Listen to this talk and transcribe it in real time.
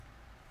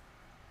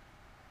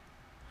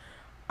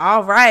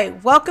All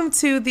right. Welcome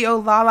to the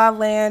Olala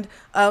land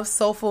of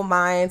soulful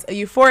minds, a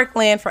euphoric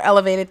land for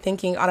elevated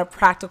thinking on a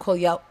practical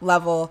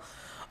level.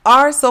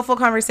 Our soulful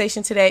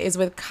conversation today is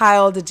with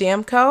Kyle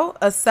DeJamco,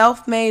 a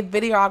self-made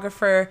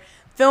videographer,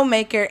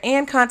 filmmaker,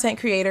 and content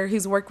creator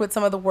who's worked with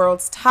some of the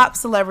world's top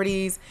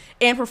celebrities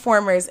and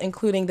performers,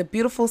 including the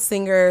beautiful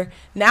singer,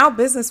 now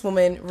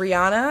businesswoman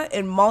Rihanna,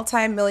 and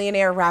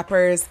multi-millionaire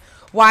rappers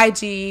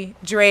YG,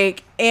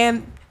 Drake,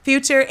 and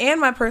Future,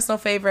 and my personal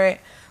favorite,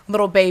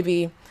 Little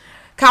Baby.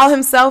 Kyle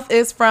himself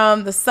is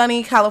from the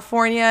sunny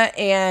California,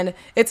 and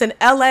it's in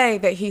LA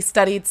that he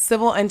studied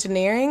civil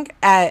engineering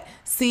at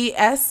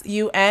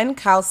CSUN,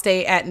 Cal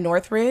State at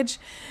Northridge,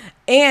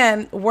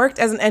 and worked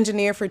as an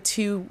engineer for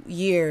 2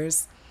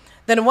 years.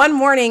 Then one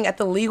morning at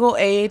the legal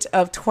age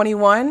of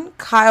 21,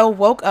 Kyle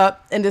woke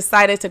up and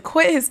decided to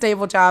quit his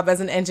stable job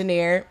as an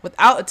engineer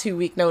without a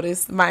 2-week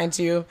notice, mind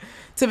you,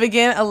 to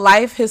begin a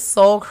life his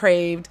soul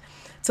craved,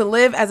 to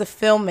live as a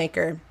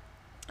filmmaker.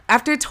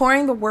 After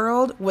touring the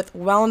world with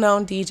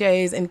well-known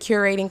DJs and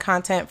curating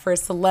content for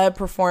celeb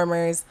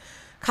performers,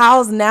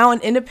 Kyle's now an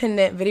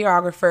independent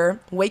videographer,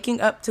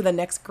 waking up to the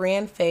next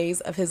grand phase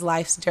of his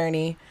life's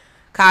journey.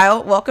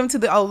 Kyle, welcome to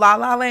the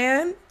Olala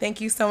land. Thank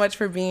you so much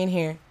for being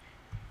here.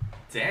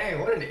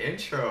 Dang, what an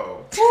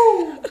intro.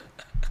 Woo!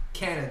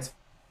 Cannons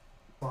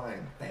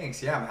flying.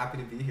 Thanks. Yeah, I'm happy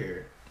to be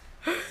here.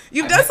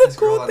 You've done some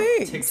cool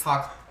things.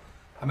 TikTok.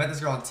 I met this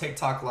girl on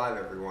TikTok Live,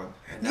 everyone.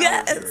 And now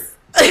yes.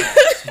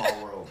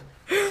 Small world.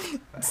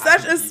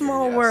 Such a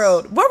small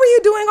world. What were you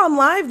doing on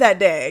live that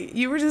day?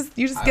 You just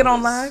get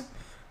on live?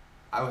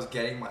 I was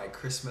getting my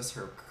Christmas,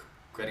 I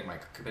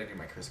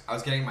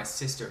was getting my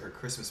sister her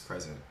Christmas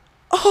present.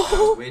 Oh. And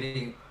I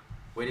was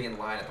waiting in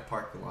line at the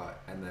parking lot,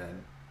 and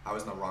then I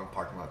was in the wrong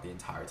parking lot the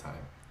entire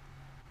time.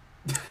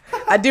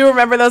 I do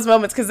remember those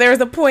moments because there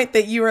was a point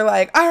that you were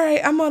like, all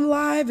right, I'm on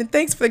live, and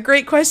thanks for the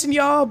great question,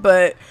 y'all,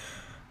 but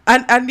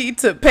I need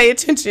to pay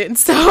attention.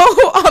 So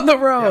on the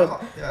road.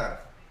 Yeah.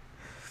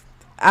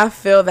 I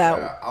feel that.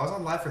 Yeah, I was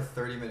on live for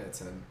 30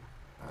 minutes and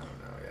I don't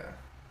know, yeah.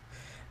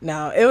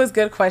 No, it was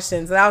good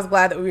questions. And I was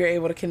glad that we were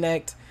able to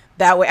connect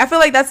that way. I feel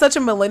like that's such a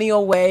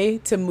millennial way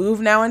to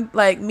move now and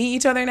like meet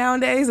each other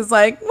nowadays. It's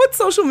like, what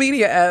social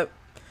media app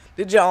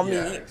did y'all meet?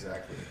 Yeah,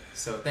 exactly.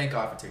 So thank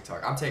God for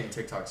TikTok. I'm taking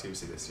TikTok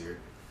seriously this year.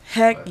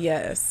 Heck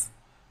yes.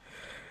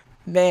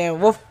 Man,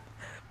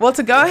 well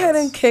to go ahead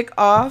and kick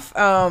off,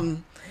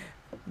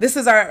 this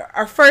is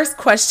our first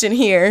question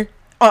here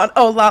on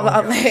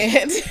Olala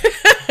Land.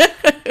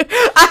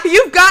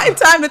 You've gotten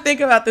time to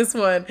think about this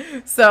one.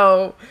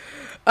 So,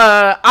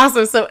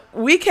 awesome. So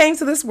we came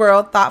to this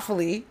world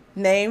thoughtfully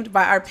named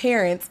by our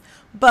parents,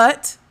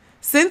 but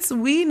since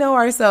we know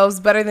ourselves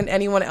better than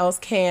anyone else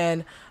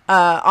can,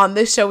 on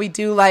this show, we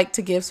do like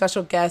to give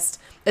special guests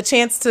a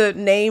chance to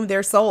name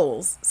their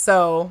souls.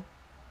 So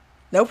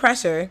no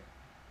pressure.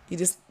 You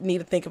just need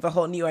to think of a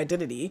whole new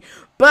identity.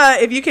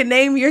 But if you can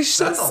name your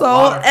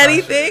soul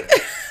anything.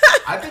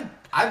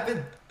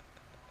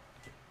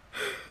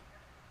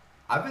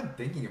 I've been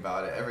thinking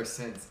about it ever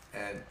since,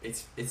 and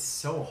it's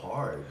so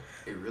hard.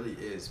 It really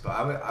is. But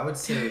I would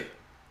say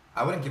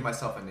I wouldn't give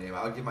myself a name.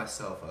 I would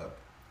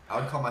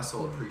call my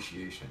soul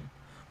appreciation.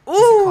 Ooh. Just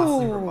to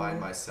constantly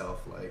remind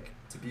myself like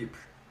to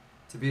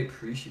be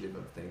appreciative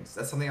of things.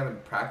 That's something I've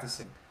been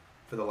practicing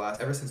for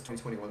ever since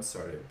 2021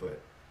 started. But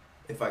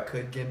if I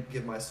could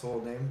give my soul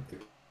a name,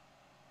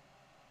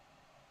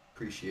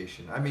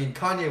 appreciation. I mean,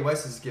 Kanye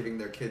West is giving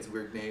their kids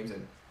weird names,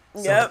 and so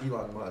is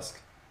Elon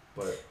Musk.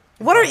 But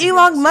what are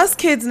Elon Musk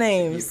kids'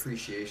 names?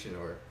 Appreciation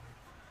or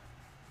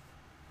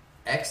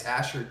X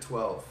Asher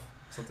 12,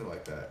 something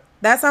like that.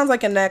 That sounds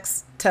like a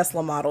next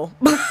Tesla model.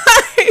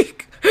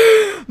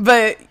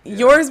 But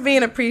yours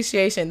being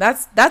appreciation,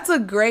 that's a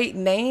great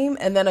name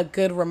and then a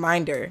good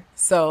reminder.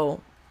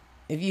 So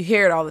if you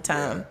hear it all the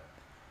time.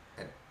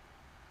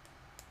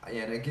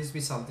 And it gives me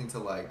something to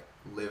like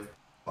live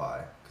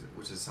by,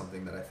 which is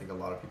something that I think a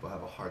lot of people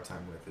have a hard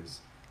time with, is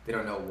they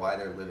don't know why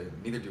they're living.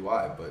 Neither do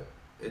I, but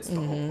it's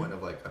the whole point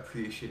of like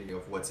appreciating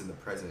of what's in the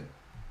present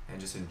and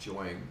just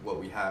enjoying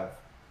what we have.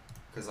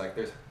 Because like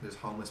there's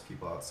homeless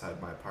people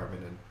outside my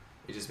apartment, and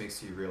it just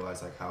makes you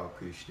realize like how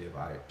appreciative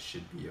I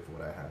should be of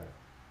what I have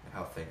and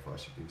how thankful I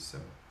should be. So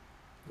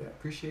yeah,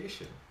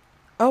 appreciation.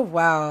 Oh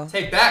wow.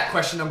 Take that,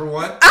 question number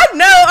 1. I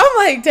know. I'm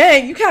like,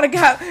 dang,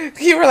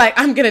 you were like,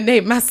 I'm gonna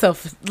name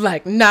myself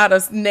like not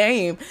a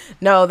name.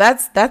 No,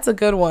 that's a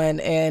good one.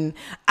 And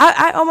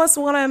I almost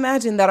want to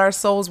imagine that our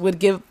souls would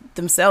give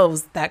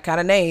themselves that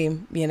kind of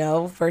name,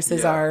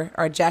 versus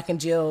our Jack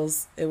and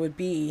Jills. It would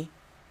be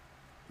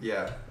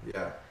yeah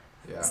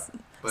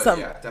but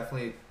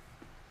definitely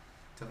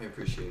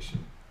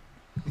appreciation.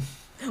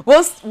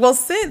 well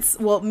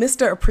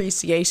Mr.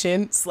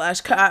 Appreciation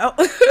 / Kyle.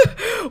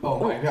 Oh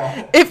my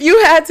God. If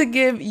you had to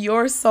give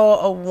your soul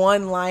a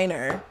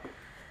one-liner,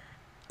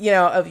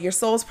 of your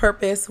soul's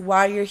purpose,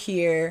 why you're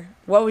here,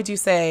 what would you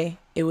say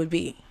it would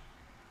be?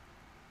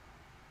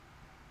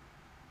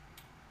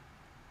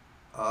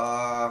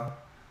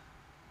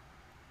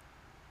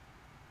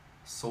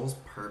 Soul's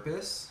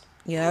purpose?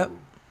 Yep. Ooh.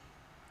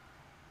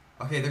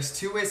 Okay, there's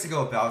two ways to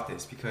go about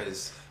this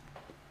because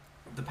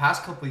the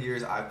past couple of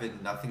years I've been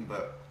nothing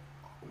but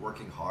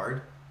working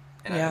hard,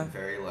 and Yeah. I've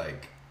been very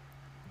like,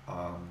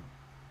 um,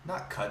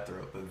 not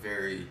cutthroat, but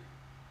very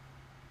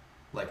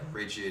like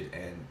rigid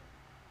and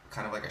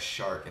kind of like a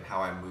shark in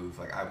how I move.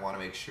 Like I want to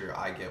make sure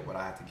I get what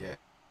I have to get,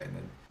 and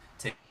then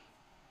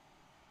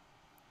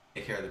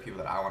take care of the people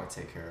that I want to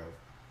take care of.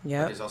 But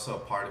Yep. there's also a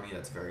part of me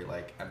that's very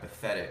like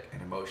empathetic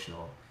and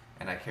emotional,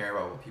 and I care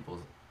about what people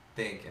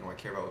think and I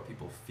care about what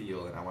people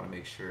feel, and I want to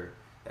make sure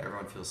that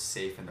everyone feels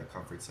safe in their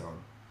comfort zone.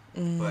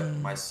 But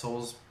my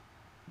soul's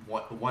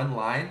one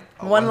line,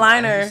 a One one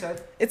line you liner.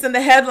 said, It's in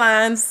the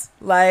headlines.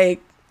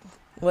 Like,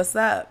 what's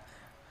up?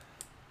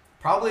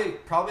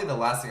 probably the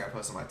last thing I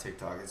post on my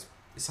TikTok is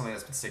something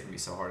that's been sticking to me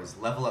so hard is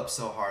level up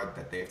so hard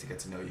that they have to get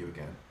to know you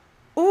again.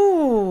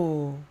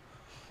 Ooh.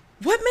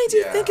 What made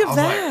you think Yeah, I of was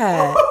like,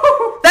 that?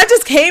 whoa! That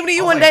just came to I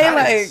you was one like, day, that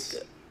like,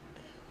 is.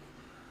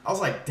 I was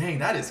like, dang,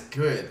 that is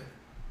good.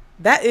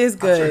 that is I'm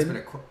sure it's been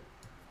good. a quote.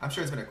 I'm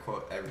sure it's been a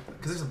quote everything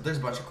because there's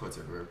a bunch of quotes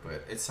everywhere,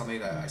 but it's something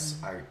that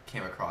I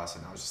came across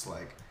and I was just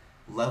like,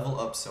 level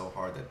up so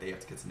hard that they have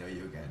to get to know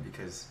you again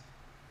because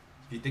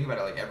if you think about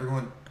it, like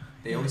everyone,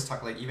 they always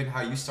talk like even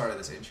how you started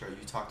this intro, you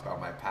talked about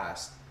my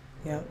past,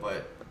 Yep.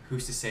 but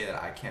who's to say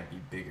that I can't be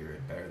bigger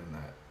and better than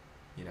that,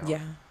 you know?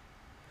 Yeah.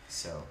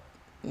 So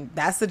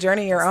That's the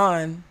journey you're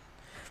on.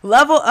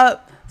 Level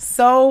up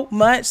so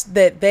much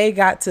that they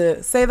got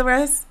to say the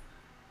rest.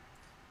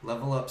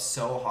 level up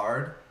so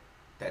hard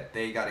that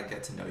they got to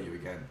get to know you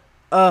again.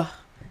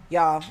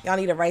 Y'all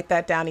need to write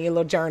that down in your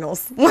little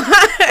journals. Get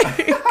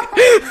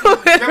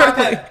my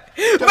pen.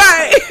 Get my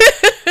Right.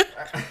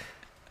 pen.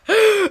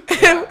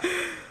 Yeah.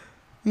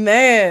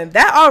 Man,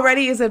 that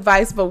already is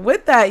advice. But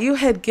with that, you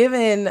had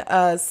given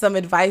some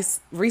advice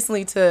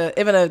recently to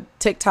even a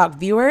TikTok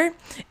viewer,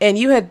 and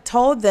you had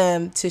told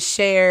them to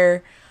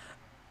share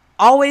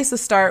always to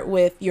start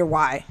with your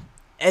why.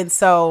 And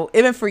so,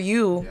 even for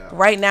you Yeah.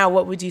 right now,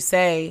 what would you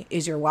say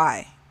is your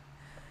why?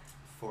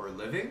 For a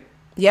living?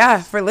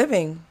 Yeah, for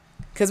living.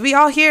 Because we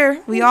all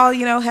here. We all,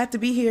 have to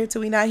be here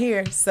till we not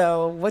here.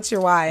 So, what's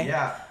your why?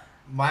 Yeah.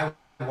 My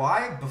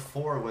why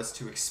before was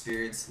to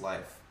experience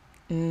life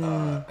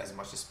as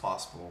much as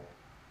possible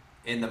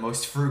in the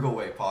most frugal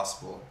way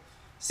possible.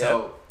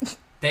 So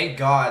thank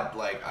God,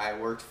 like I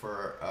worked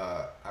for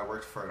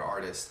an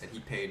artist and he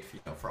paid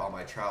for all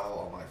my travel,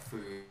 all my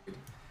food,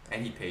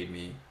 and he paid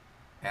me,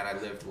 and I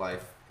lived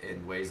life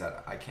in ways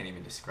that I can't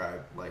even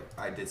describe. Like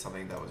I did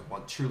something that was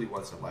truly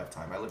once in a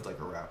lifetime. I lived like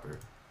a rapper.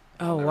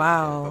 I'll Oh, never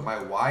forget it. wow. But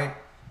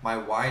my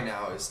why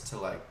now is to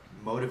like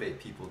motivate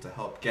people to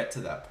help get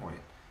to that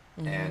point.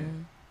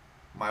 And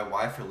my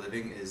why for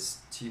living is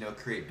to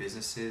create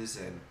businesses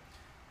and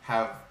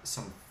have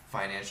some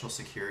financial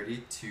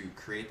security to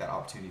create that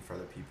opportunity for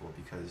other people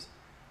because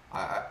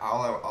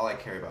all I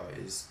care about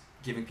is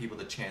giving people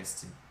the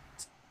chance to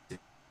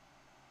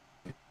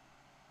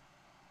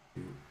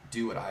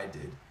do what I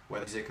did,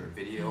 whether music or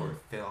video or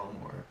film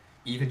or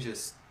even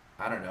just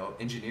I don't know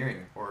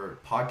engineering or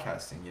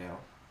podcasting.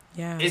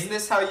 Yeah. Isn't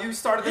this how you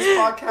started this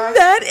podcast?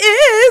 That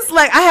is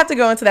like I have to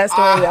go into that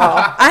story,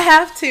 y'all. I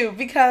have to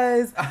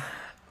because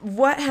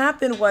what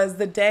happened was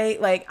the day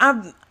like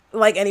I'm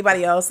like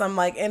anybody else, I'm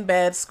like in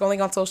bed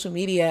scrolling on social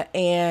media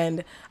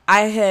and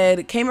I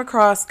had came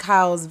across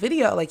Kyle's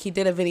video. Like he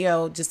did a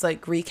video just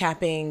like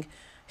recapping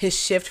his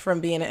shift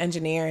from being an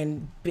engineer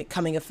and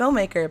becoming a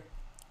filmmaker.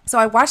 So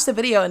I watched the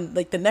video and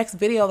like the next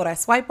video that I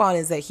swipe on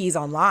is that he's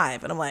on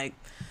live and I'm like,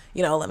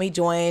 let me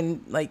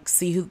join, like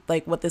see who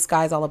like what this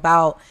guy's all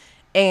about.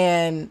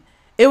 And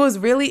it was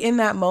really in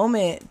that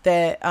moment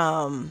that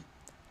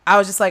I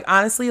was just like,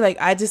 honestly, like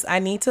I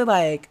need to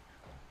like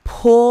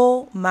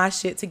pull my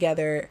shit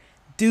together,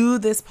 do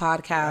this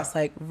podcast,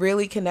 like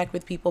really connect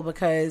with people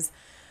because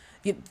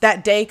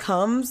that day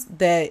comes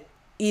that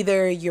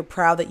either you're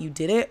proud that you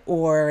did it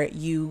or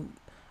you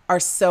are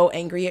so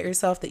angry at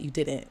yourself that you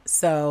didn't.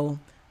 So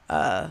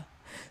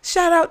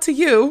shout out to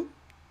you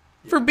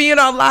for being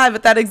on live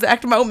at that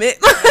exact moment.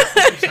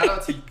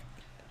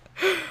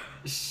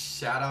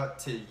 Shout out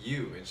to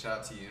you and shout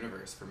out to the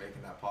universe for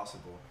making that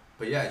possible.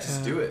 But yeah,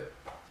 just do it.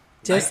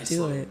 Just Nike do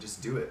slogan, it.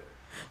 Just do it.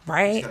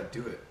 Right? You just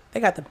gotta do it. They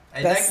got the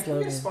Hey, best Nike, can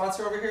we get a slogan.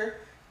 sponsor over here?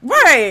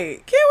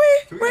 Right. Can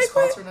we? Can we Right get a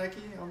quick? sponsor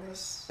Nike on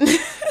this?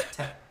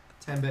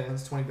 10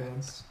 bands, 20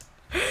 bands.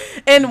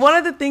 And one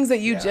of the things that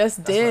you Yeah,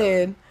 just that's what I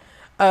did,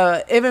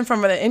 even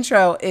from the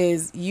intro,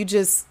 is you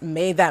just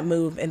made that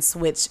move and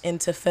switch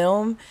into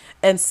film.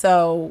 And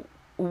so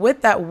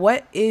with that,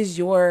 what is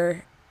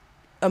your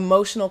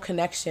emotional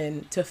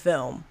connection to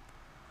film?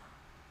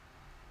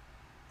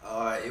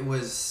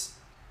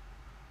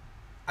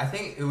 I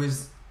think it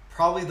was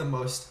probably the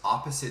most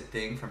opposite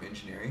thing from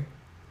engineering.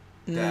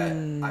 That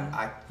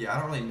I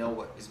don't really know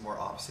what is more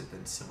opposite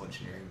than civil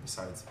engineering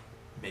besides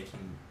making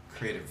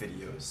creative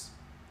videos.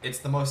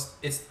 It's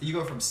you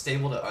go from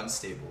stable to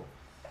unstable.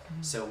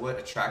 So what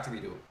attracted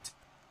me to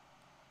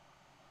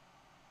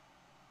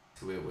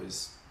it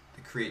was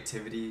the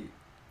creativity,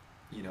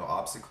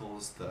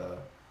 obstacles, the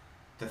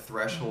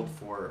threshold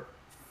for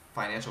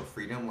financial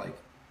freedom. Like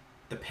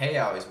the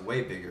payout is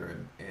way bigger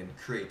in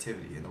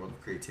creativity, in the world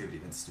of creativity,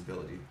 than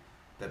stability.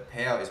 The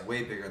payout is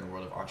way bigger in the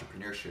world of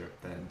entrepreneurship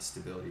than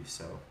stability.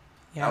 So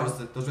Yeah.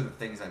 those are the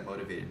things that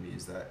motivated me.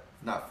 Is that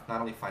not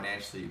only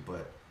financially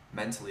but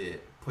mentally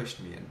it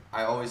pushed me, and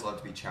I always love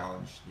to be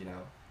challenged. You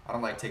know, I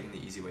don't like taking the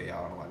easy way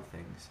out on a lot of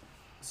things.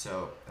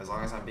 So as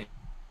long as I'm being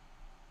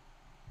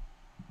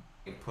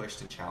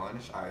pushed and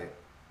challenged, I'm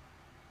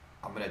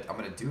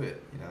gonna do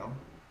it. You know.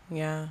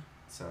 Yeah.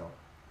 So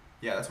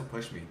yeah, that's what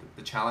pushed me.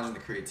 The challenge and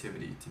the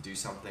creativity to do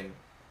something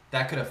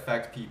that could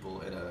affect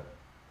people in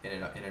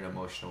an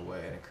emotional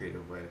way, in a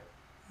creative way.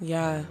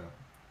 Yeah. And,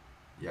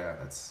 yeah,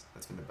 that's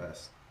been the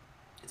best.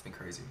 It's been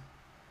crazy.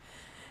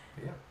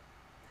 But yeah.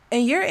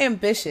 And you're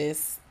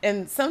ambitious,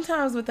 and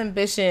sometimes with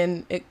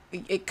ambition,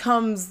 it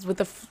comes with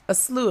a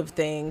slew of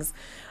things.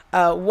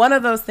 One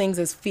of those things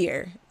is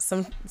fear.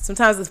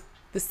 Sometimes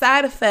the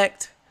side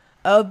effect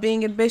of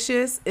being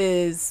ambitious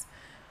is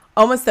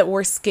almost that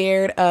we're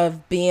scared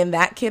of being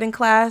that kid in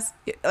class.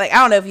 Like, I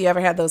don't know if you ever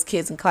had those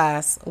kids in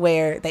class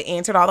where they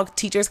answered all the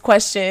teacher's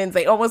questions.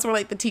 They almost were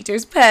like the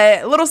teacher's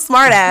pet, a little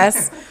smart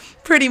ass,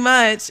 pretty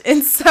much.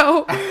 And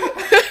so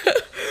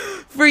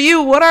for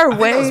you, what are I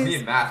think ways? that was me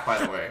in math, by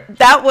the way.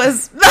 That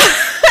was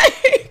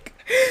like,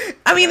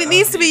 I mean, Yeah, it that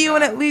needs was to me be in you,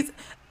 and math. at least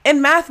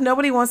in math,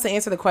 nobody wants to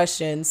answer the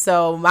question.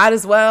 So might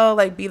as well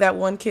like be that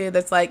one kid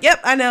that's like,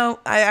 yep, I know.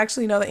 I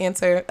actually know the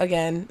answer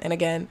again and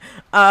again.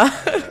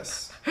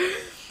 Yes.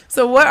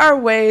 So what are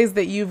ways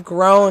that you've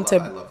grown I to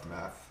loved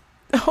math.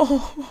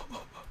 oh,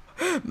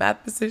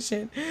 math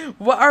position?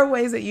 What are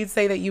ways that you'd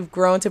say that you've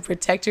grown to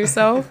protect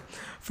yourself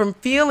from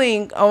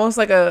feeling almost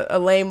like a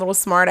lame little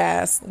smart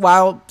ass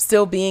while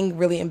still being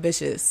really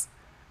ambitious?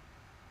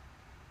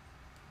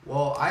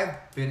 Well, I've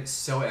been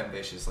so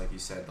ambitious, like you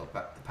said, the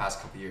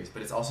past couple years,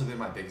 but it's also been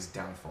my biggest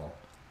downfall.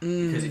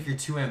 Because if you're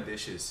too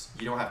ambitious,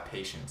 you don't have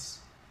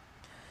patience.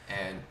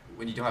 And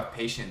when you don't have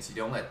patience, you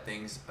don't let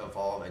things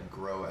evolve and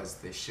grow as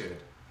they should.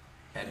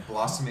 And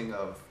blossoming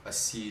of a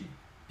seed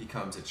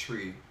becomes a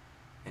tree.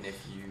 And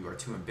if you are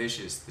too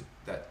ambitious,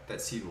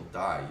 that seed will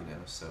die, you know?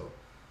 So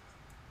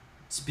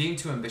being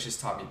too ambitious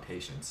taught me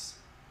patience,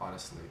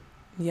 honestly.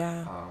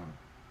 Yeah.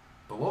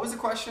 But what was the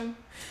question?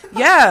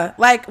 Yeah.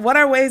 Like, what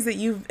are ways that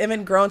you've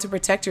even grown to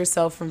protect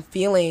yourself from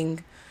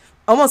feeling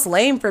almost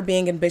lame for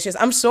being ambitious?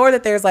 I'm sure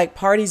that there's like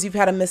parties you've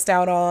had to miss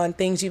out on,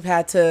 things you've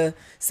had to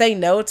say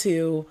no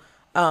to.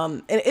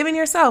 And even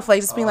yourself, like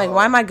just being like,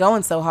 why am I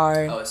going so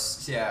hard?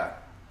 Yeah.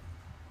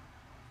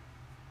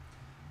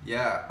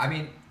 Yeah, I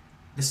mean,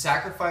 the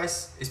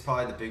sacrifice is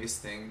probably the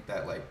biggest thing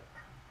that like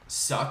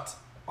sucked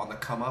on the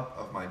come up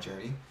of my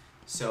journey.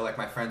 So like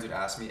my friends would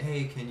ask me,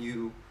 "Hey, can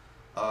you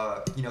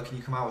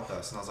come out with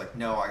us?" And I was like,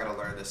 "No, I gotta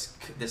learn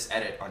this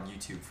edit on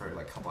YouTube for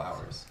like a couple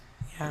hours."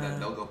 And then Yeah.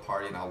 they'll go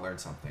party and I'll learn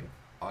something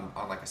on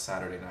like a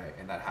Saturday night,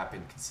 and that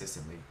happened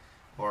consistently.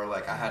 Or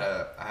like I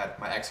had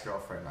my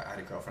ex-girlfriend, I had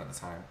a girlfriend at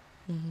the time,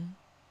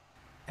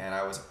 and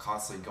I was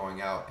constantly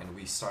going out, and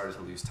we started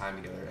to lose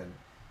time together.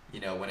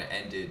 And when it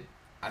ended,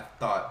 I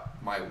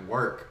thought my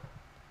work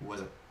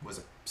was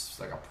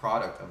like a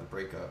product of the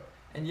breakup.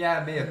 And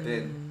yeah, it may have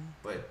been,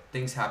 but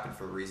things happen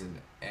for a reason,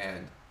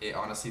 and it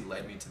honestly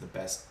led me to the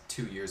best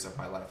 2 years of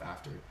my life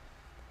after.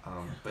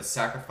 But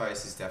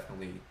sacrifice is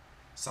definitely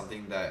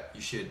something that you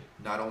should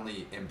not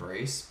only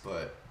embrace,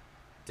 but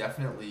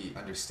definitely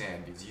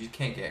understand, because you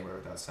can't get anywhere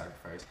without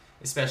sacrifice,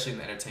 especially in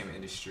the entertainment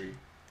industry,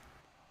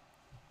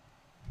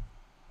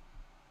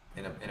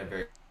 in a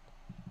very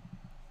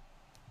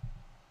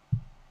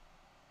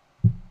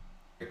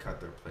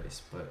cutthroat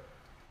place. But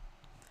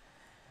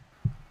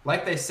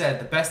like they said,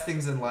 the best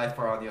things in life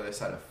are on the other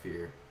side of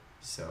fear.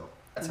 So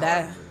that's how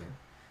I'm living.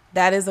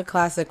 That is a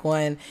classic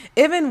one.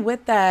 Even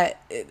with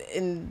that,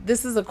 and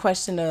this is a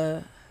question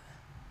to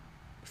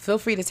feel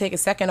free to take a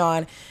second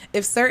on.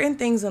 If certain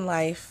things in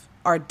life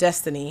are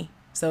destiny,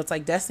 so it's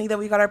like destiny that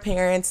we got our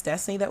parents,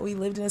 destiny that we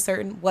lived in a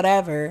certain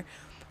whatever,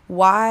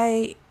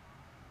 why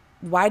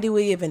do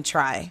we even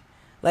try?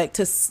 Like,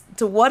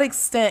 to what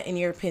extent, in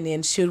your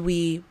opinion, should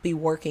we be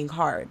working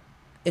hard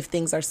if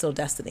things are still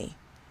destiny?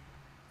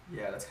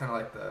 Yeah, that's kind of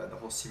like the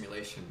whole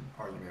simulation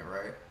argument,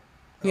 right?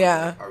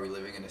 Yeah. Like, are we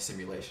living in a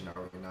simulation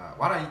or are we not?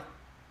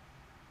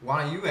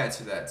 Why don't you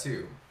answer that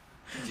too?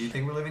 Do you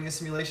think we're living in a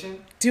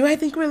simulation? Do I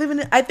think we're living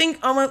in... I think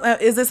almost...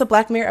 is this a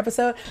Black Mirror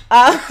episode?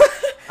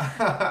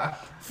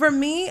 For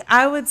me,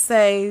 I would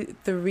say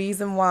the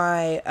reason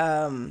why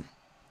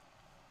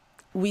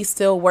we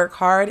still work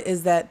hard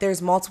is that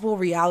there's multiple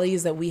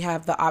realities that we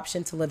have the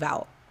option to live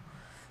out.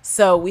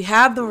 So we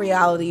have the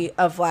reality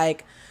of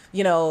like,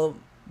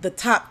 the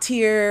top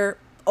tier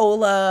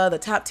Ola, the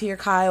top tier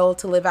Kyle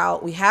to live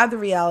out. We have the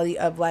reality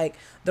of like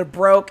the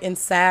broke and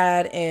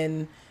sad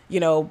and,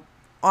 on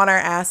our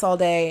ass all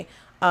day.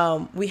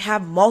 We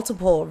have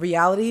multiple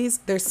realities.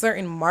 There's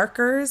certain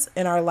markers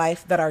in our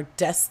life that are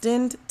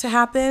destined to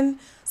happen.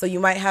 So you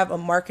might have a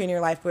marker in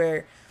your life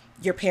where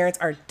your parents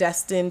are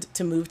destined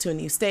to move to a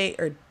new state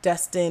or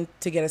destined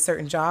to get a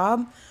certain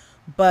job.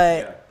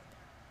 But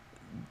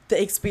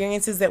the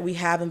experiences that we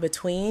have in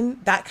between,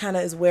 that kind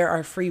of is where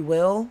our free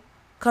will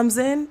comes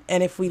in.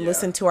 And if we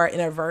listen to our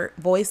inner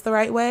voice the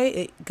right way,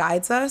 it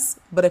guides us.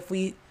 But if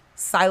we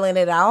silent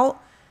it out,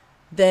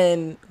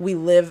 then we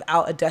live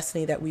out a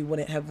destiny that we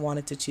wouldn't have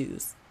wanted to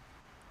choose.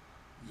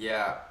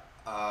 Yeah,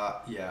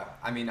 yeah.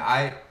 I mean,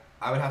 I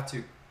would have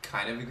to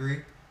kind of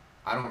agree.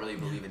 I don't really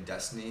believe in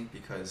destiny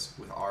because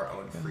with our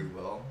own free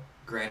will,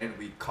 granted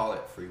we call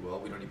it free will,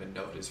 we don't even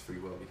know it is free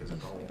will because of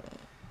the whole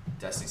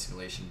destiny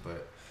simulation.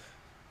 But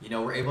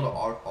we're able to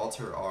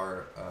alter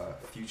our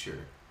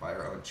future by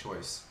our own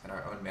choice and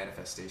our own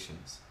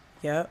manifestations.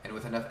 Yep. And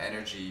with enough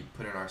energy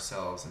put in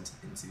ourselves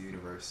into the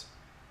universe,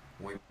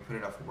 when we put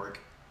enough work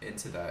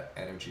into that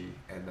energy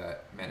and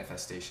that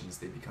manifestations,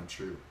 they become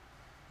true.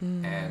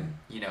 And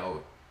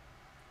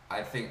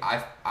I think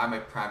I'm a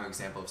prime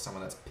example of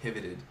someone that's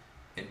pivoted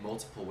in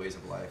multiple ways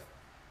of life.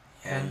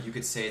 And you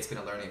could say it's been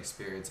a learning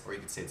experience, or you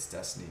could say it's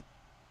destiny.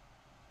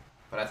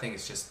 But I think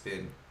it's just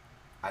been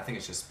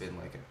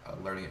like a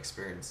learning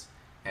experience,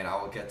 and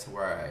I will get to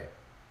where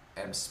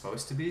I am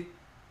supposed to be,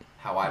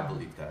 how I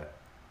believe that.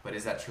 But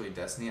is that truly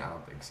destiny? I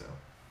don't think so.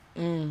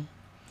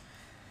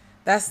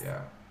 That's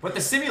But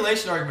the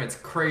simulation argument's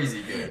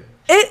crazy good.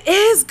 It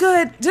is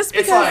good, just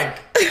because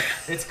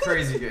it's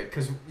crazy good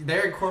because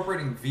they're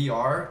incorporating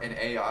VR and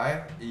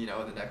AI. In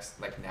the next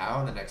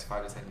in the next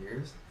 5 to 10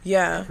 years.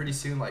 Yeah. And pretty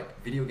soon,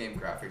 video game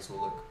graphics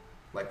will look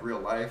like real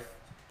life.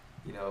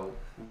 We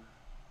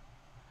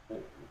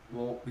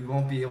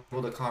won't be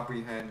able to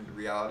comprehend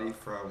reality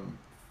from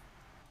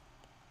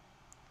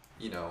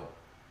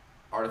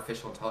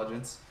artificial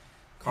intelligence.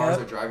 Cars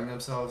are driving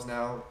themselves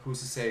now. Who's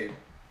to say?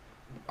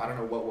 I don't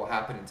know what will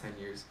happen in 10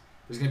 years.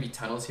 There's gonna be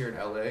tunnels here in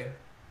LA.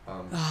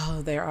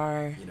 There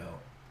are.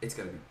 It's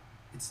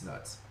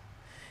nuts.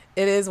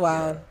 It is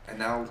wild. Yeah. And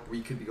now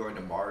we could be going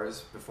to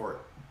Mars before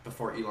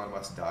Elon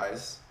Musk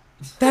dies.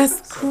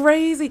 That's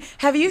crazy.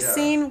 Have you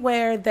seen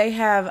where they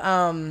have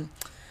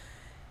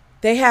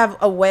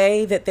a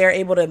way that they're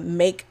able to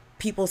make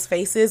people's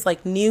faces,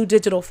 like new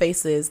digital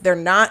faces? They're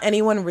not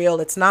anyone real.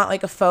 It's not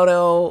like a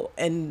photo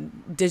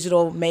and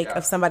digital make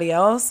of somebody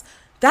else.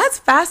 That's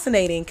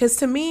fascinating because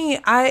to me,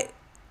 I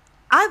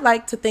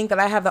like to think that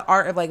I have the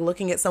art of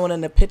looking at someone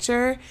in a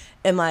picture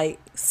and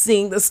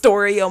seeing the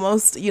story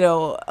almost,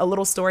 a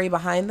little story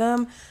behind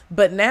them.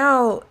 But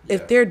now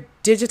if they're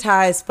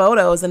digitized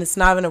photos and it's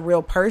not even a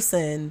real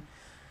person,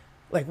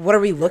 what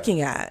are we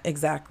looking at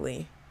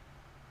exactly?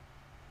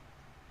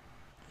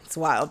 It's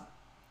wild.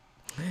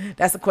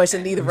 That's a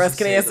question neither of us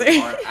can answer. They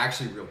aren't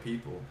actually real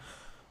people.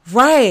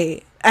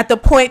 Right. At the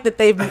point that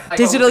they've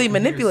digitally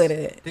manipulated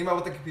it. Think about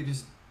what the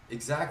computers...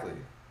 Exactly.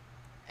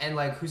 And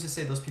who's to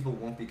say those people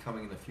won't be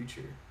coming in the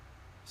future?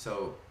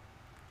 So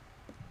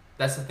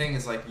that's the thing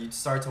is you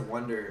start to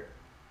wonder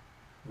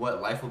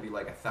what life will be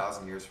like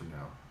 1,000 years from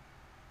now.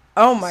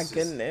 Oh my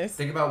goodness.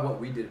 Think about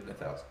what we did in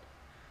 1,000.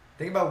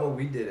 Think about what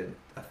we did in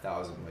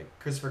 1,000.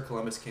 Christopher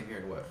Columbus came here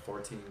in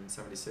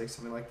 1476,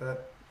 something like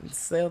that?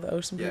 Sailed the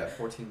ocean. Yeah,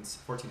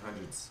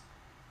 1400s.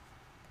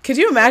 Could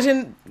you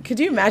imagine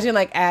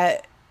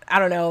at I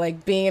don't know,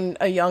 being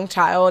a young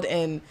child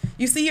and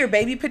you see your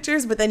baby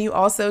pictures, but then you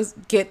also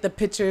get the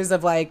pictures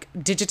of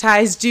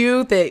digitized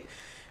you that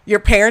your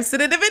parents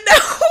didn't even know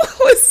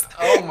was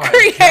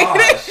created.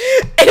 Gosh.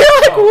 And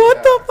you're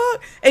what the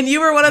fuck? And you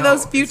were one of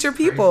those future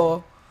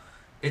people.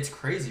 It's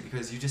crazy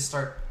because you just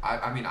start,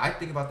 I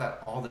think about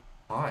that all the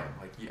time.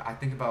 I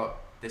think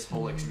about this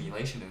whole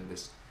simulation and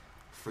this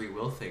free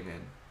will thing,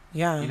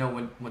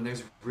 and when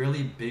there's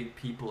really big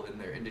people in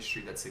their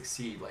industry that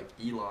succeed, like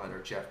Elon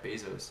or Jeff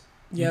Bezos,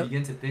 you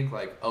begin to think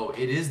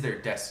it is their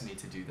destiny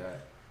to do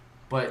that.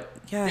 But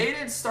they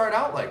didn't start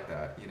out like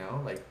that,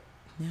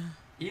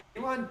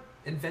 Elon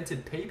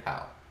invented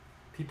PayPal.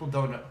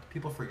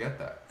 People forget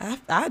that.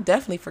 I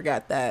definitely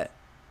forgot that.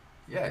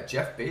 Yeah,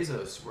 Jeff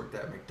Bezos worked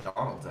at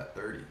McDonald's at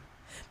 30.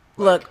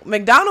 Look,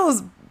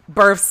 McDonald's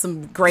birthed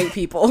some great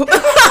people.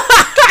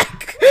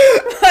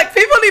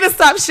 People need to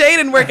stop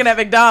shading working at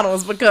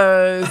McDonald's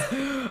because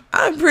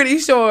I'm pretty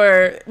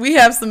sure we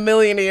have some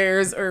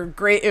millionaires or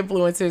great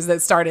influencers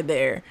that started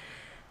there.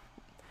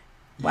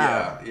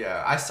 Wow.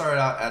 Yeah. I started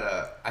out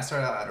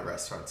at a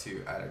restaurant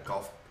too, at a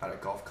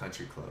golf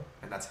country club,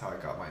 and that's how I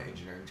got my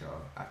engineering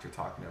job after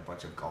talking to a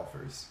bunch of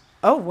golfers.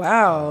 Oh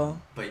wow.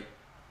 But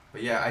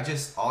yeah,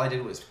 all I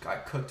did was I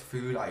cooked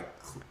food. I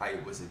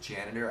was a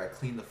janitor. I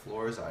cleaned the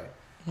floors. I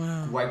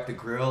wiped the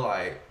grill.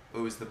 It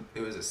was a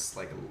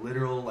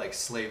literal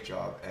slave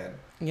job, and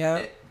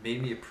it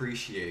made me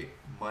appreciate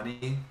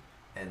money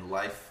and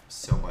life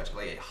so much.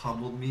 It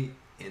humbled me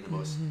in the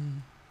most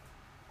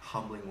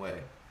humbling way.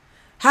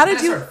 How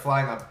did you start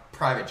flying on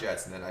private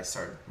jets, and then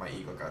my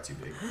ego got too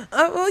big.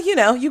 Well,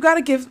 you got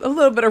to give a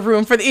little bit of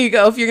room for the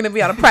ego if you're going to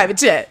be on a private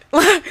jet.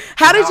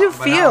 How did you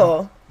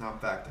feel? Now I'm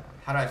back down.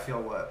 How did I feel?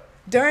 What?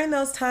 During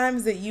those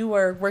times that you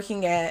were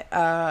working at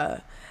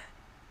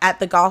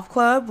the golf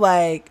club,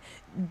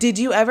 did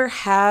you ever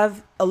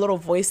have a little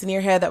voice in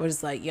your head that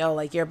was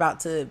you're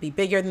about to be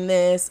bigger than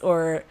this?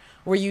 Or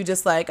were you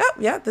just oh,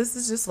 yeah, this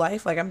is just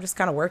life. I'm just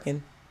kind of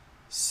working.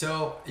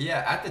 So,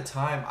 yeah, at the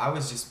time, I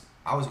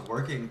was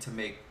working to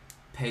make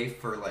pay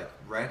for like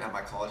rent at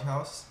my college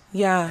house.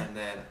 Yeah. And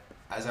then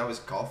as I was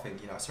golfing,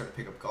 I started to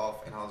pick up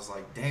golf, and I was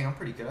like, dang, I'm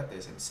pretty good at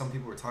this. And some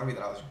people were telling me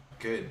that I was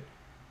good.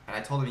 And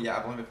I told them, yeah,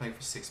 I've only been playing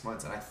for 6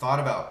 months. And I thought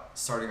about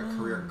starting a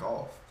career in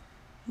golf.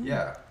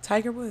 Yeah.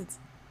 Tiger Woods.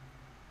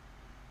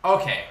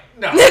 Okay.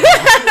 No.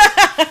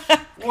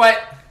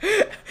 What?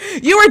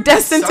 You were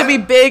destined to be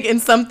big in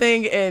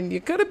something, and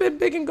you could have been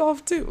big in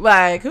golf too.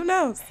 Like, who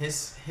knows?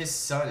 His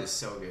son is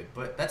so good.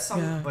 But that's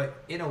something, Yeah.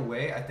 but in a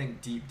way, I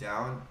think deep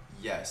down,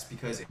 yes,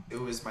 because it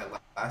was my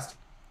last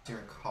year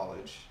in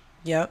college.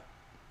 Yep.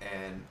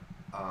 And,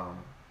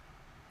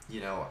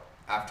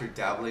 after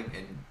dabbling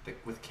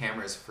with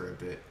cameras for a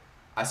bit,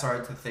 I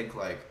started to think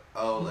like,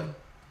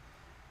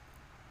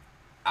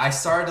 I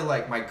started to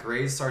like, my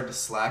grades started to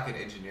slack in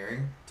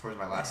engineering towards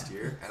my last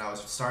year, and I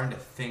was starting to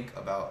think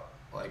about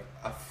like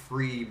a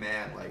free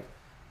man, like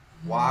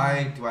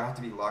why do I have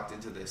to be locked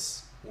into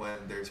this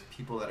when there's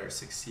people that are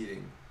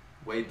succeeding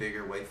way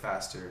bigger, way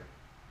faster?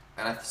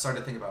 And I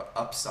started to think about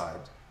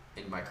upside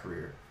in my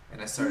career,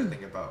 and I started to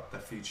think about the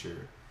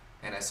future,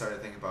 and I started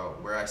to think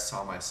about where I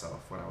saw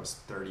myself when I was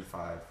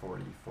 35,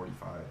 40,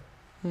 45.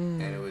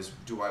 And it was,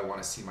 do I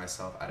want to see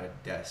myself at a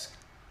desk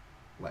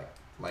like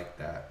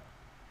that?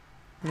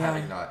 Yeah.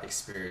 Having not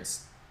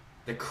experienced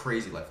the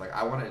crazy life. Like,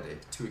 I wanted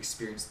to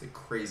experience the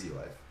crazy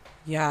life.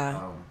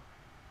 Yeah.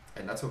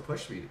 And that's what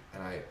pushed me.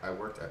 And I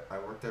worked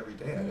every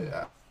day at it.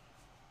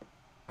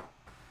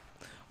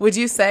 Would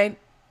you say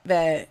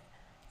that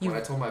when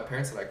I told my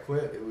parents that I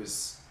quit, it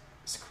was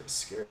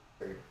scary.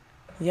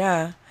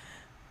 Yeah.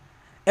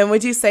 And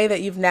would you say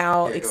that you've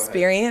now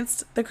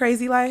experienced the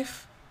crazy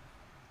life?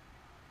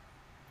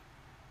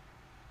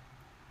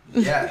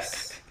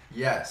 Yes.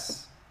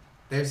 Yes.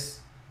 There's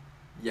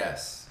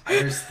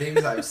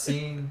things I've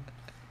seen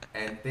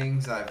and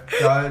things I've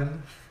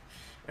done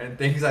and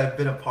things I've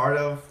been a part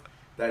of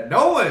that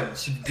no one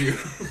should do.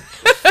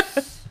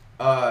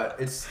 I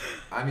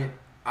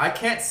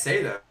can't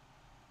say that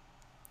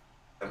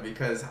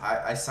because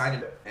I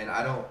signed it, and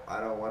I don't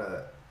want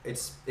to.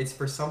 It's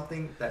for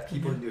something that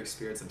people need to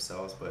experience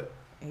themselves, but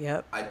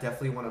yep. I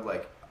definitely want to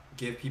like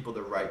give people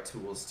the right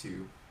tools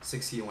to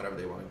succeed in whatever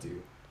they want to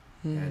do.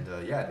 And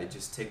they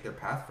just take their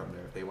path from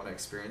there. If they want to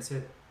experience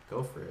it,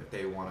 go for it. If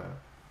they want to,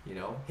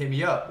 hit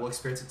me up, we'll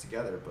experience it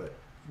together. But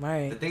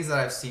the things that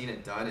I've seen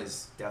and done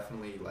is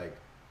definitely like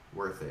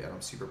worth it, and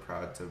I'm super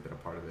proud to have been a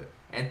part of it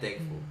and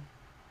thankful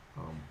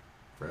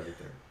for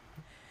everything.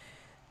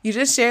 You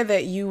just shared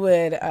that you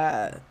would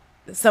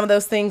some of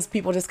those things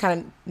people just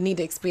kind of need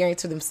to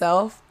experience for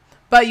themselves,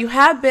 but you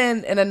have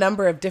been in a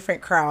number of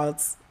different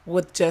crowds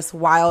with just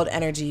wild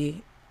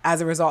energy as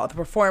a result of the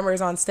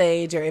performers on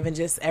stage, or even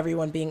just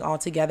everyone being all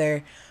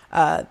together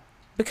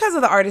because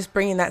of the artist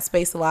bringing that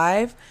space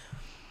alive.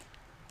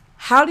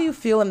 How do you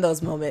feel in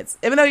those moments?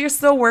 Even though you're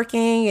still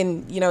working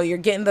and you're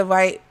getting the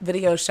right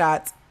video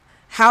shots,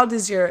 how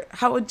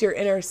would your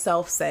inner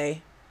self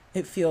say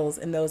it feels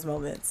in those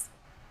moments?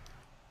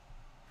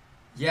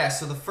 Yeah,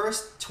 so the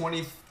first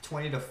 20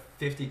 to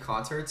 50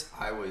 concerts,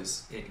 I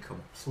was in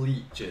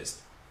complete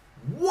just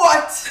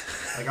what?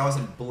 Like, I was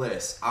in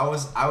bliss. I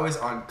was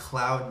on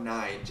cloud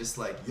 9, just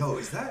like, yo,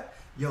 is that?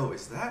 Yo,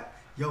 is that?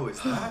 Yo, is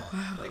that?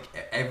 Like,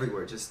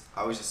 everywhere.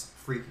 I was just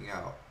freaking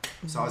out.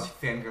 So I was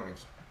fangirling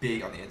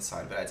big on the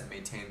inside, but I had to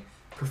maintain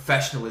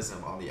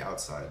professionalism on the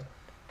outside,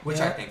 which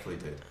I thankfully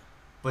did.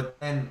 But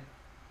then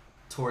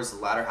towards the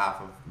latter half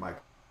of my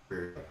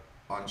career,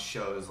 on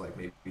shows like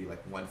maybe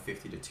like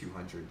 150 to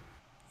 200,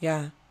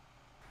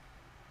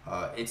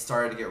 it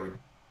started to get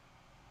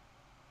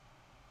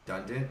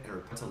redundant, and we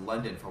went to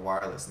London for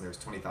Wireless, and there was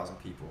 20,000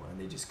 people, and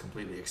they just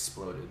completely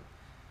exploded.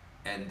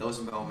 And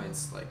those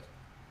moments, like,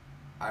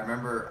 I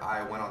remember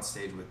I went on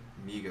stage with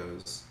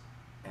Migos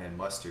and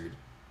Mustard,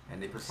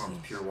 and they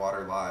performed Pure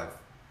Water live,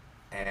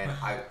 and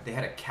they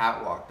had a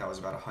catwalk that was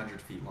about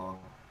 100 feet long,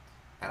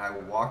 and I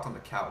walked on the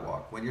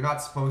catwalk when you're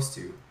not supposed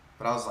to,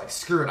 but I was like,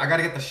 screw it, I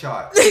gotta get the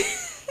shot.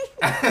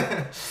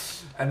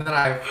 And then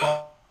I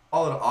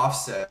followed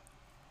Offset,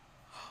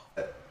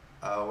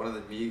 one of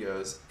the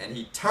Migos, and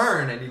he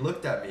turned and he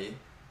looked at me,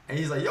 and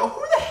he's like, yo,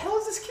 who the hell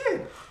is this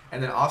kid?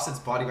 And then Offset's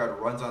bodyguard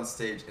runs on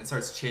stage and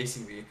starts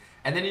chasing me,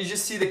 and then you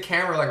just see the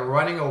camera like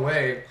running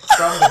away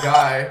from the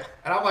guy,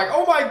 and I'm like,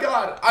 oh my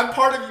god, I'm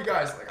part of you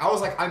guys. Like, I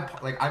was like, I'm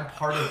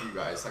part of you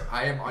guys. Like,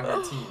 I am on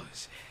your team,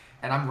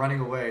 and I'm running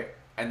away,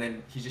 and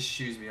then he just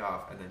shoos me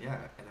off, and then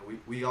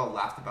we all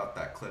laughed about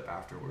that clip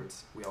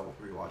afterwards. We all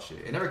rewatched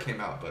it. It never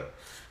came out, but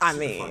I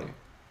mean, funny.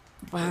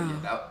 Wow.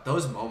 Yeah,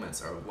 those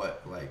moments are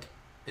what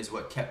is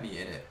what kept me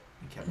in it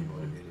and kept me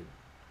motivated.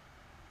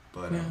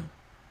 But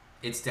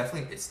it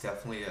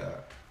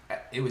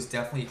was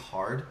definitely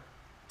hard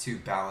to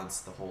balance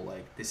the whole,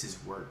 like, this is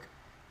work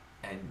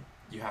and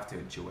you have to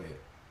enjoy it,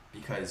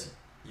 because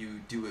you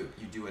do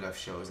enough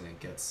shows and it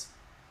gets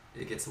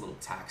a little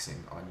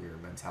taxing on your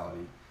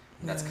mentality.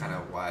 And that's kind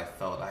of why I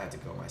felt I had to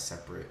go my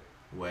separate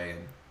way,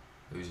 and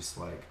it was just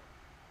like,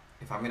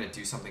 if I'm gonna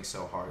do something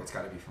so hard, it's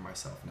got to be for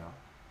myself now.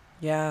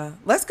 Yeah.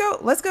 Let's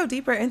go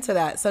deeper into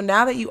that. So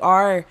now that you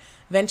are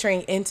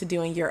venturing into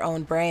doing your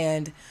own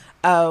brand,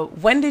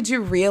 When did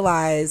you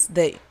realize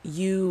that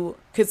you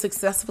could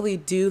successfully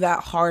do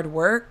that hard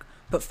work,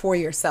 but for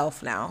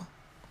yourself now?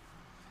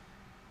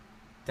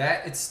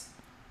 That it's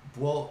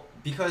well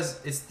because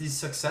it's these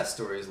success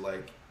stories.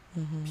 Like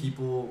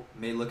people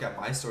may look at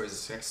my story as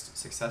a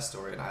success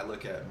story, and I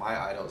look at my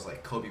idols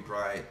like Kobe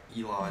Bryant,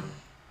 Elon,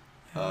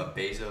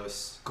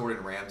 Bezos,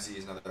 Gordon Ramsay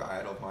is another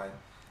idol of mine.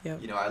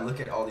 Yep. You know, I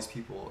look at all these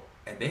people,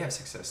 and they have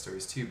success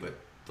stories too. But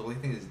the only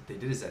thing is they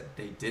did is that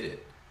they did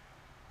it.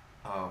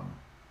 Um,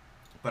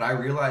 but I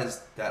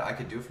realized that I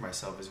could do it for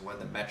myself is when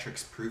the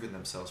metrics proven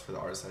themselves for the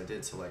artists that I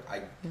did. So like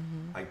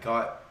I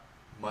got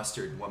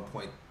mustered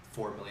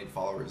 1.4 million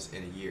followers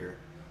in a year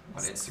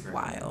on Instagram.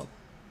 Wild.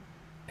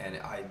 And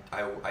I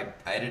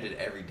edit it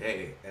every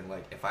day, and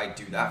like if I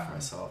do that for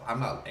myself, I'm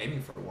not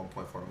aiming for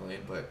 1.4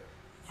 million, but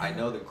I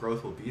know the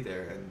growth will be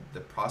there and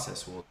the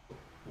process will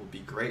be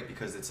great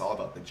because it's all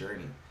about the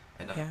journey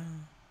and not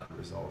the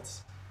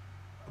results.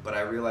 But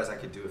I realized I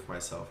could do it for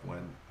myself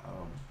when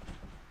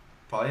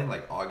probably in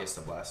like August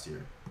of last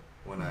year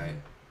when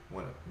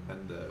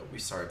we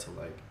started to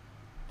like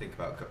think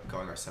about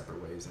going our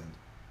separate ways, and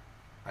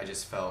I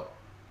just felt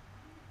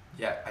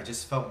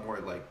more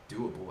like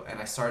doable, and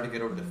I started to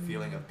get over the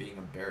feeling of being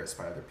embarrassed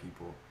by other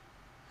people.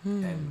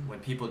 And when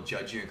people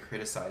judge you and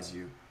criticize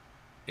you,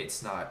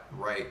 it's not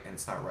right, and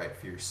it's not right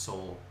for your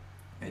soul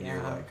and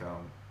your like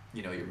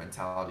your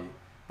mentality.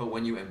 But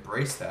when you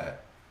embrace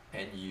that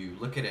and you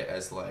look at it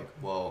as like,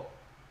 well,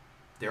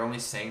 they're only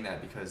saying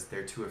that because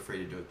they're too afraid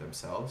to do it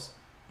themselves,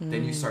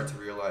 then you start to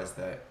realize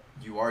that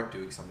you are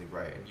doing something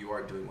right and you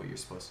are doing what you're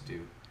supposed to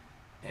do.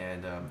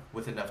 And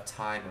with enough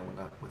time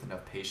and with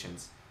enough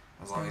patience,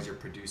 as long as you're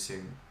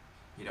producing,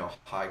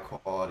 high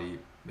quality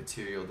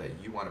material that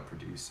you want to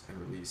produce and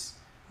release,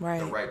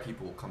 the right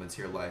people will come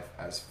into your life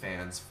as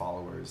fans,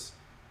 followers,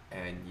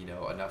 and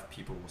enough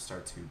people will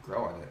start to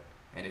grow on it.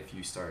 And if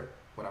you start,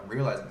 what I'm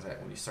realizing is that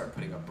when you start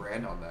putting a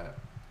brand on that,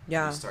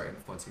 you start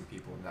influencing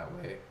people in that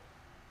way.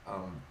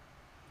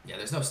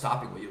 There's no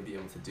stopping what you'll be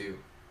able to do.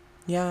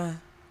 Yeah,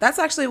 that's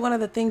actually one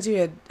of the things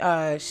you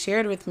had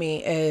shared with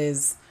me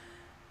is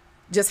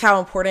just how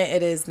important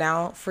it is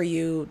now for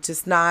you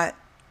just not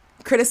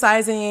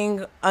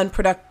criticizing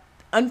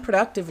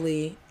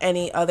unproductively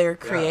any other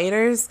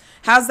creators.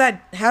 How's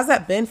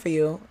that been for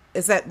you?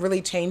 Has that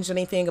really changed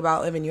anything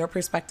about even your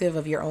perspective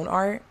of your own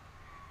art?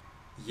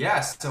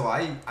 Yes. So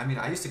I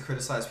used to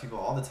criticize people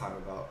all the time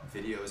about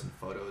videos and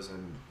photos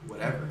and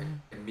whatever,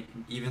 and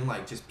even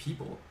like just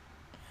people.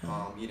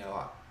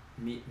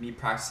 Me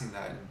practicing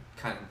that and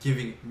kind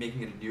of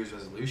making it a New Year's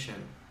resolution.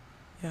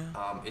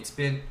 It's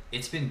been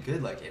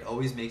good. Like it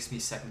always makes me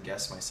second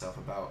guess myself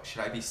about,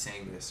 should I be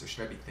saying this or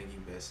should I be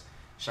thinking this?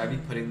 Should I be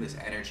putting this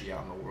energy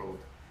out in the world?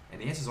 And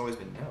the answer's always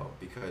been no,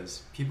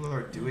 because people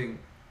are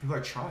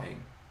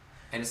trying,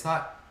 and it's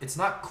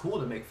not cool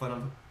to make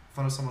fun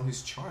of someone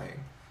who's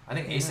trying. I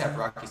think ASAP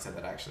Rocky said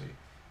that actually.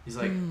 He's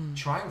like,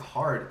 trying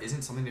hard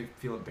isn't something to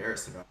feel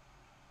embarrassed about.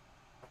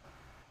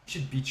 You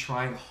should be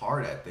trying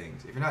hard at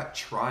things. If you're not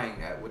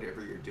trying at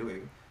whatever you're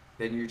doing,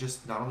 then you're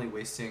just not only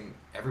wasting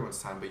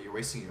everyone's time, but you're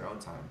wasting your own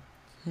time.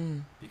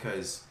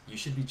 Because you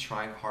should be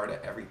trying hard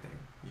at everything.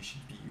 You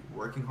should be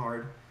working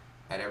hard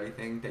at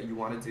everything that you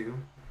want to do,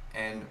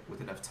 and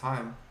with enough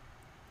time,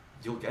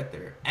 you'll get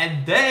there.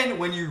 And then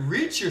when you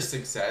reach your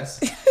success,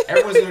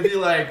 everyone's gonna be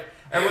like,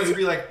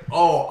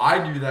 oh,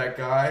 I knew that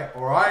guy,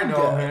 or I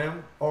know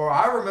him, or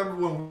I remember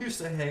when we used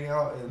to hang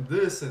out and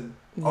this, and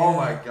oh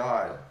my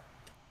god.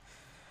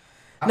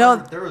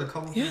 There were a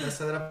couple of people that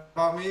said that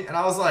about me, and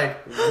I was like,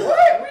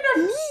 what?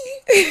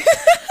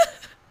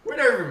 We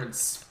never even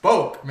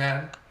spoke,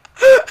 man.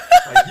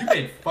 Like, you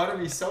made fun of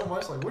me so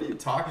much. Like, what are you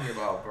talking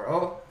about,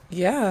 bro?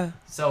 Yeah.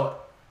 So,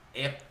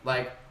 I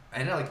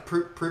ended up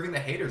proving the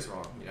haters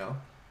wrong,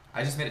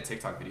 I just made a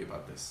TikTok video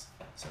about this,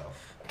 so.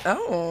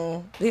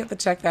 Oh, we have to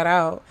check that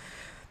out.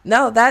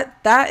 No,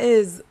 that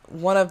is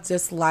one of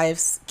just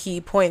life's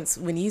key points.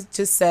 When you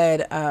just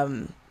said,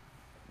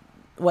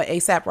 what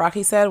ASAP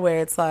Rocky said, where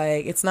it's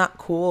like, it's not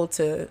cool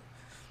to,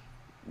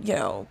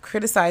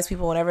 criticize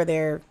people whenever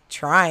they're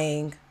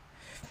trying.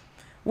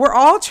 We're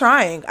all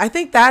trying. I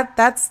think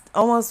that's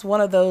almost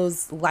one of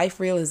those life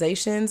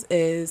realizations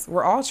is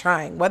we're all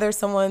trying. Whether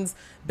someone's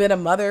been a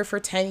mother for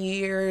 10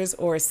 years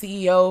or a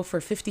CEO for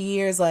 50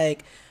 years,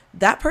 like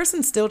that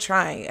person's still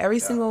trying. Every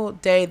single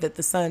day that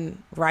the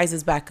sun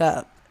rises back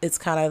up, it's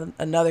kind of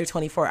another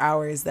 24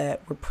 hours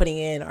that we're putting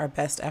in our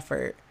best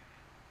effort.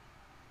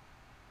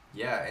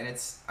 Yeah, and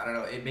I don't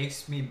know, it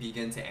makes me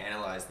begin to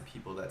analyze the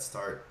people that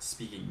start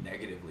speaking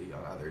negatively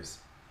on others.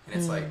 And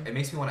it's like, it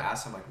makes me want to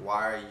ask them, like,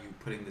 why are you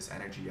putting this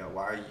energy out?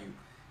 Why are you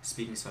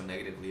speaking so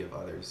negatively of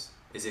others?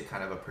 Is it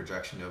kind of a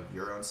projection of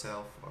your own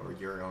self, or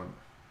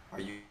are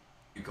you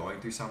going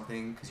through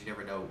something? Because you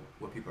never know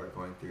what people are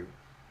going through.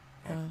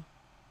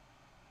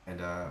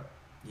 And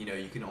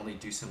you can only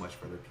do so much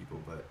for other people,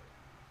 but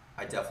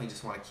I definitely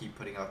just want to keep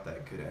putting out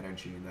that good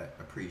energy and that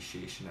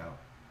appreciation out.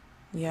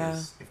 Yeah.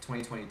 Because if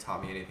 2020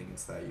 taught me anything,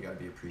 it's that you got to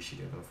be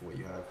appreciative of what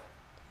you have.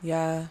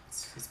 Yeah.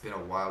 It's been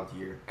a wild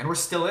year, and we're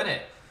still in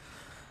it.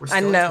 We're I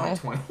still in know.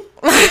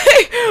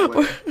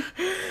 2020.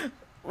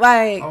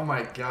 Like, Oh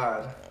my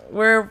god.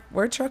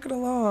 we're trucking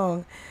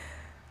along.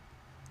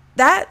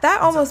 That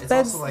almost It's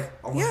begs. also like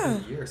almost been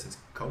Yeah, a year since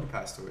Kobe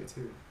passed away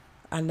too.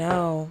 I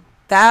know.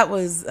 That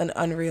was an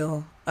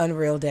unreal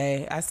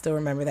day. I still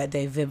remember that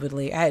day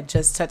vividly. I had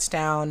just touched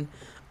down,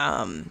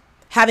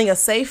 having a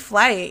safe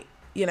flight,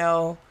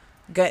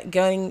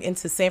 going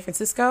into San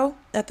Francisco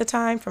at the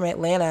time from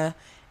Atlanta.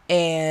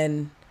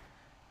 And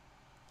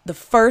the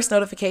first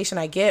notification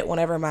I get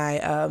whenever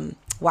my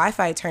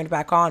Wi-Fi turned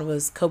back on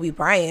was Kobe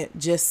Bryant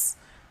just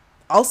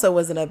also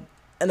was in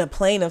a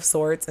plane of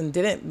sorts and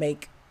didn't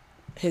make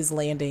his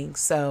landing.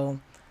 So,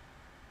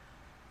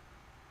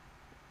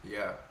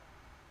 Yeah.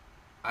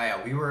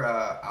 We were.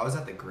 I was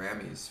at the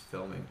Grammys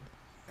filming,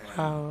 and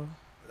oh,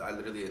 I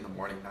literally in the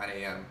morning 9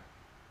 a.m.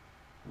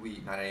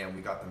 9 a.m.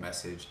 we got the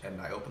message,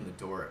 and I opened the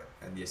door,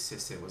 and the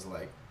assistant was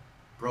like,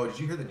 "Bro, did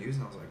you hear the news?"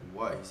 And I was like,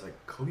 "What?" He's like,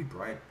 "Kobe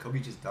Bryant. Kobe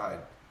just died."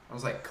 I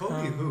was like,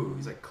 "Kobe who?"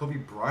 He's like, "Kobe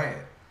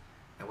Bryant."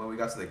 And when we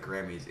got to the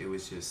Grammys, it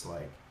was just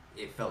like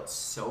it felt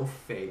so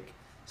fake,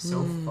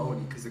 so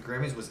phony, because the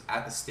Grammys was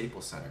at the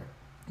Staples Center.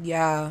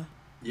 yeah.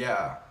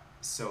 Yeah,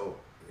 so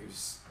it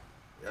was.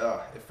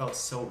 It felt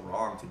so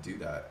wrong to do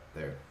that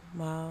there.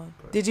 Wow.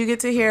 But Did you get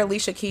to hear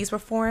Alicia Keys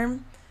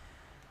perform?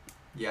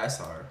 yeah, I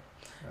saw her.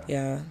 Yeah.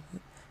 Yeah.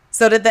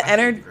 So did the I hated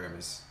energy? the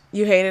Grammys.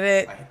 You hated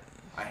it?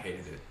 I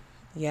hated it.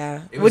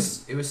 Yeah. It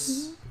was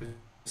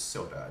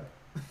so bad.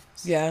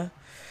 Yeah.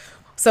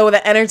 So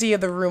the energy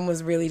of the room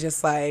was really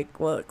just like,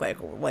 look, like,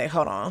 wait,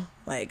 hold on.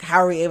 Like, how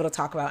are we able to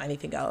talk about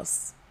anything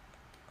else?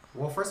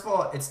 Well, first of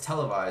all, it's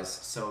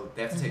televised, so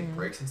they have to take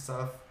breaks and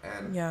stuff,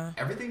 and Yeah.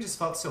 everything just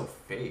felt so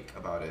fake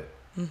about it.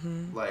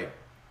 Like,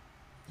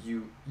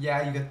 you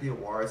get the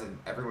awards, and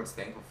everyone's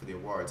thankful for the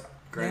awards.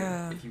 Granted,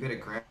 Yeah. if you get a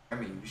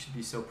Grammy, you should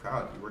be so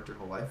proud. You worked your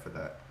whole life for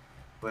that.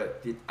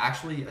 But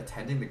actually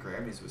attending the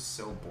Grammys was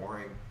so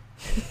boring,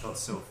 and it felt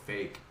so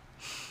fake.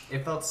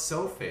 It felt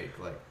so fake.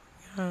 Like,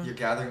 you're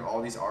gathering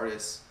all these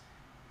artists,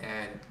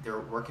 and they're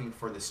working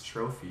for this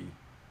trophy,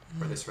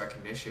 for this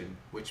recognition,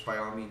 which by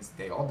all means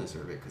they all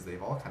deserve it because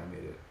they've all kind of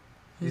made it.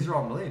 These are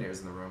all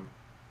millionaires in the room,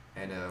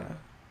 and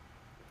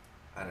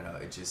I don't know.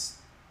 It just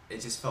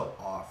felt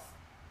off.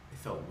 It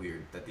felt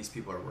weird that these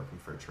people are working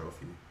for a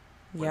trophy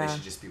when they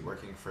should just be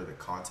working for the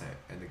content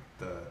and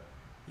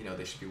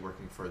they should be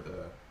working for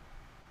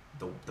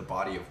the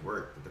body of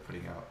work that they're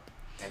putting out.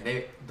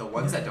 And the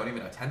ones that don't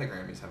even attend the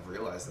Grammys have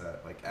realized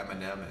that, like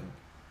Eminem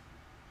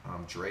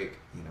and Drake,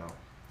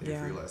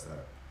 they've realized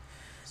that.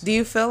 So. Do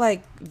you feel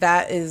like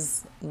that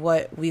is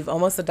what we've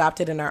almost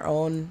adopted in our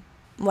own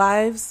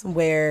lives,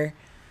 where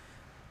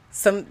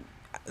some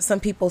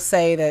people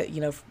say that,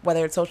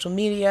 whether it's social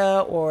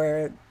media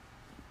or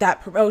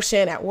that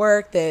promotion at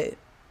work, that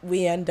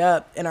we end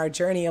up in our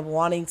journey of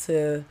wanting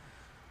to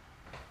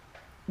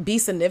be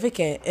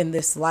significant in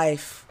this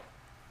life,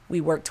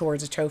 we work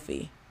towards a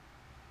trophy?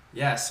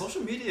 Yeah,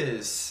 social media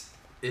is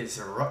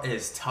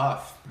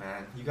tough,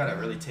 man. You gotta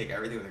really take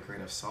everything with a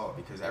grain of salt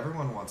because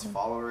everyone wants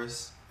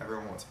followers,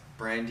 everyone wants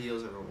brand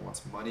deals, everyone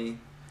wants money.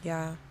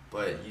 Yeah.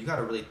 But you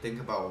gotta really think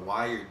about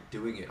why you're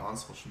doing it on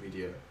social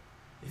media.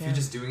 If you're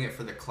just doing it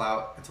for the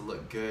clout and to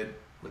look good,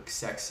 look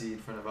sexy in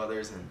front of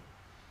others, and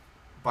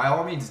by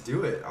all means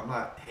do it. I'm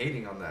not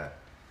hating on that.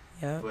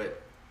 Yeah.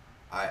 But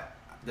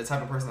the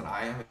type of person that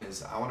I am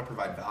is I want to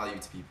provide value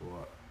to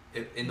people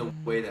in the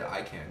way that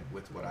I can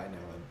with what I know,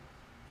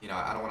 and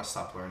I don't want to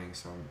stop learning,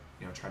 so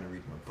I'm trying to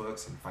read more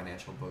books and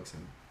financial books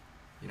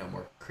and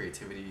more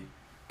creativity,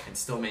 and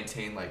still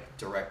maintain like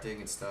directing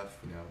and stuff.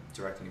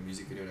 Directing a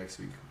music video next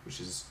week,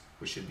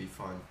 which should be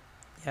fun.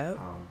 Yep.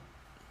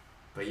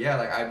 But yeah,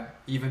 like I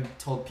even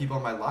told people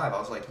on my live, I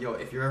was like, yo,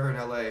 if you're ever in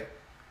LA,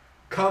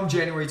 come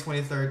January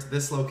 23rd to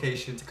this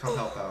location to come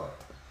help out.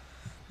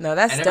 No,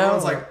 that's and dope.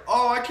 everyone's like,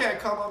 oh, I can't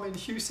come. I'm in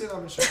Houston.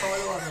 I'm in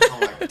Chicago.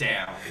 I'm like,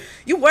 damn.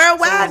 You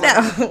worldwide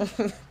now.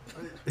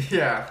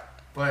 Yeah,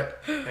 but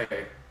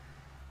hey,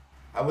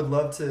 I would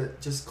love to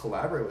just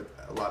collaborate with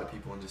a lot of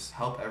people and just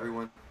help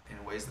everyone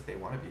in ways that they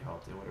want to be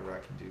helped in whatever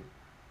I can do.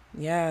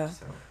 Yeah.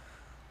 So.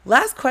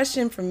 Last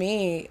question for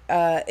me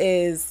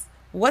is,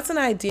 what's an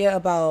idea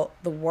about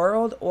the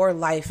world or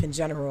life in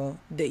general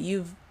that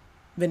you've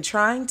been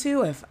trying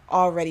to have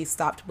already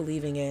stopped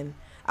believing in?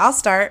 I'll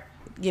start,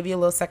 give you a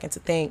little second to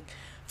think.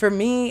 For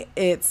me,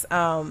 it's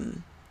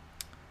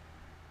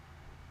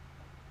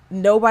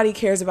nobody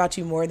cares about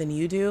you more than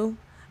you do.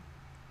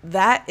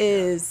 That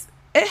is,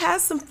 it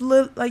has some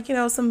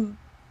some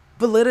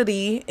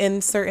validity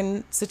in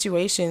certain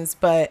situations,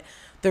 but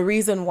the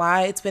reason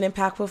why it's been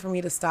impactful for me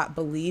to stop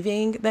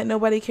believing that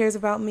nobody cares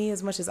about me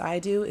as much as I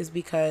do is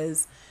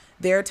because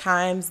there are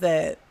times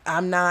that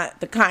I'm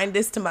not the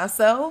kindest to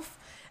myself.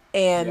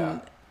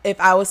 And if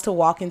I was to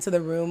walk into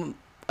the room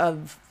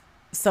of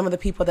some of the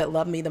people that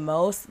love me the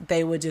most,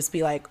 they would just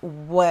be like,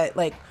 what?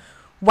 Like,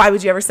 why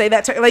would you ever say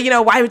that to her? Like,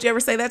 why would you ever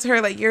say that to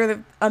her? Like,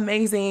 you're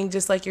amazing,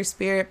 just like your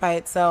spirit by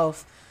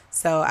itself.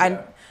 So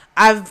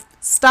I've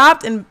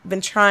stopped and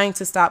been trying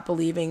to stop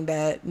believing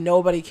that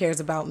nobody cares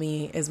about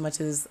me as much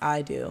as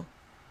I do.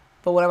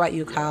 But what about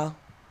you, Yeah. Kyle?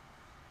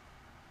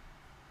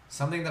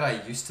 Something that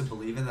I used to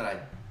believe in that I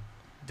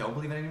don't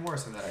believe in anymore, or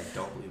something that I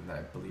don't believe in that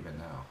I believe in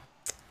now?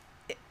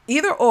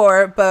 Either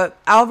or, but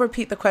I'll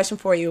repeat the question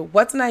for you.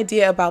 What's an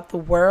idea about the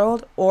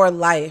world or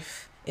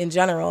life in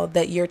general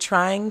that you're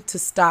trying to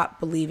stop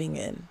believing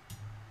in?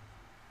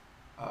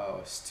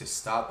 Oh, to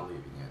stop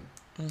believing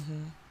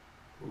in.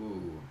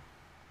 Ooh.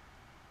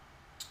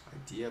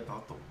 Idea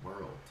about the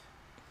world.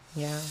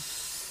 Yeah.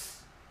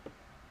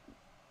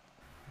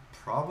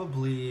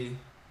 Probably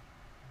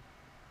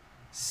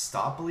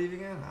stop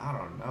believing in? I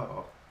don't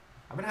know.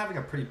 I've been having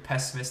a pretty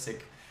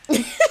pessimistic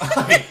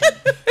like,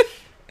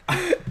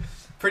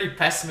 pretty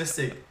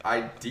pessimistic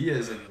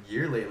ideas and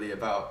year lately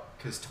about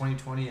because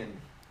 2020 and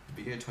the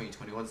beginning of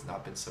 2021 has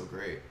not been so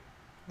great.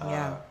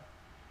 Yeah.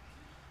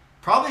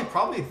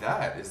 Probably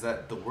that is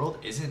that the world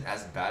isn't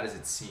as bad as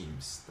it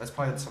seems. That's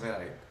probably something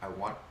that I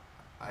want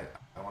I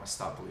want to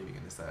stop believing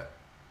in is that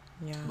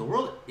Yeah. the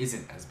world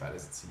isn't as bad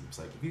as it seems.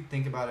 Like if you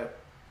think about it,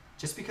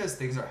 just because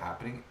things are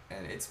happening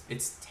and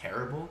it's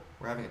terrible,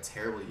 we're having a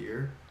terrible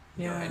year.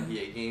 You know, Yeah.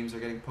 NBA games are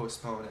getting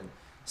postponed and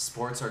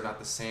sports are not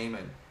the same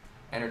and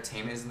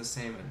entertainment isn't the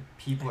same and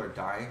people are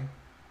dying.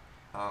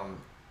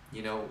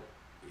 You know,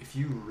 if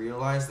you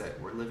realize that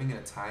we're living in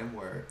a time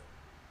where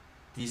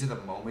these are the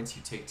moments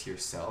you take to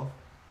yourself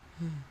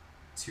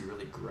to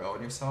really grow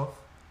in yourself,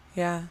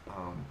 Yeah.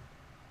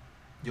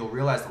 you'll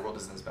realize the world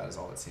isn't as bad as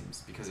all it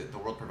seems because the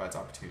world provides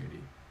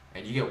opportunity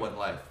and you get one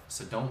life.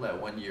 So don't let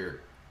 1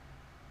 year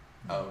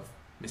of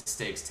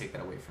mistakes take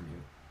that away from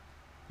you.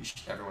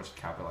 Everyone should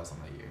capitalize on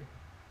that year.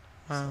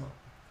 Wow. So,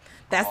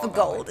 That's all the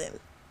about, like, golden.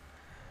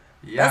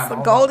 yeah, That's I'm the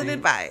all about golden being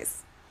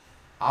advice.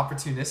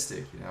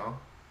 opportunistic, you know?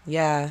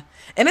 Yeah.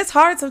 And it's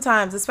hard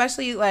sometimes,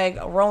 especially like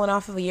rolling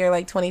off of a year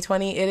like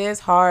 2020. It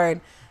is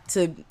hard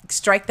to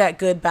strike that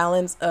good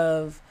balance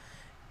of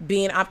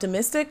being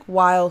optimistic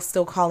while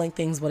still calling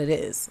things what it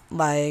is.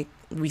 Like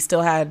we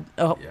still had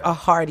a Yeah.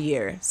 hard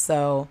year.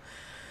 So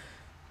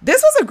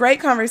this was a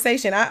great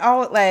conversation. I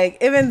like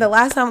even the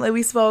last time that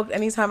we spoke,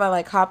 anytime I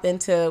like hop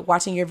into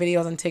watching your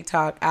videos on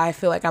TikTok, I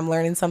feel like I'm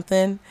learning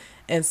something.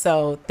 And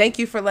so thank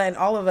you for letting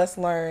all of us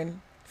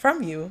learn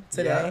from you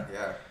today.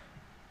 Yeah.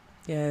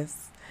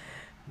 Yes.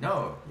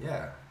 No,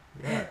 yeah.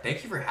 Yeah.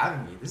 Thank you for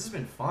having me. This has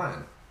been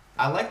fun.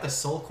 I like the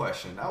soul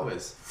question. That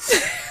was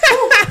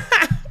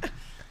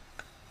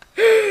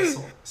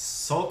the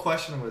soul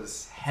question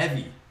was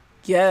heavy.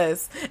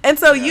 Yes. And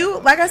so Yeah, you,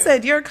 that like I was good.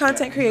 said, you're a Yeah,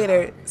 content thank you for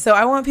creator. having me. So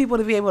I want people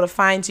to be able to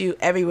find you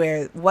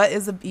everywhere. What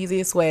is the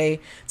easiest way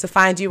to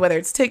find you, whether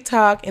it's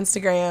TikTok,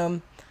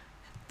 Instagram?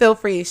 Feel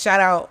free, shout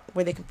out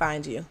where they can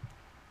find you.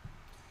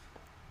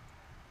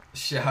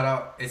 Shout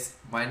out! It's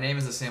my name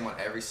is the same on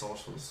every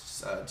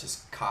socials.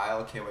 Just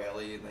Kyle Kyle,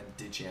 and then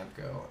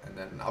Dijamko, and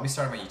then I'll be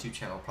starting my YouTube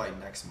channel probably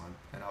next month,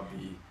 and I'll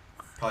be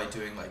probably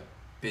doing like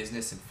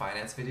business and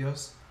finance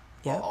videos,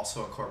 Yeah. while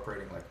also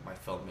incorporating like my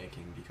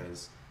filmmaking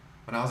because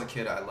when I was a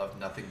kid I loved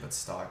nothing but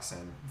stocks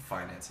and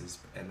finances,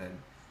 and then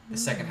the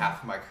second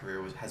half of my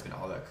career has been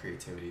all about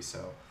creativity.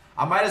 So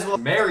I might as well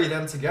marry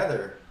them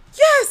together.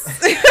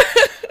 Yes.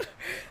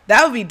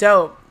 That would be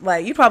dope.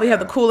 Like you probably have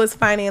the Yeah. coolest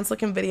finance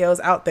looking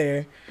videos out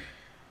there.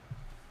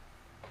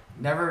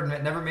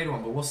 Never made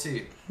one, but we'll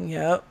see.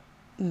 Yep.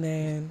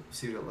 Man.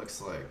 See what it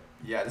looks like.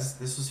 Yeah, this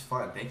was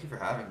fun. Thank you for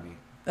having me.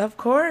 Of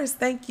course.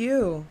 Thank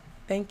you.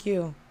 Thank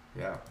you.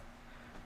 Yeah.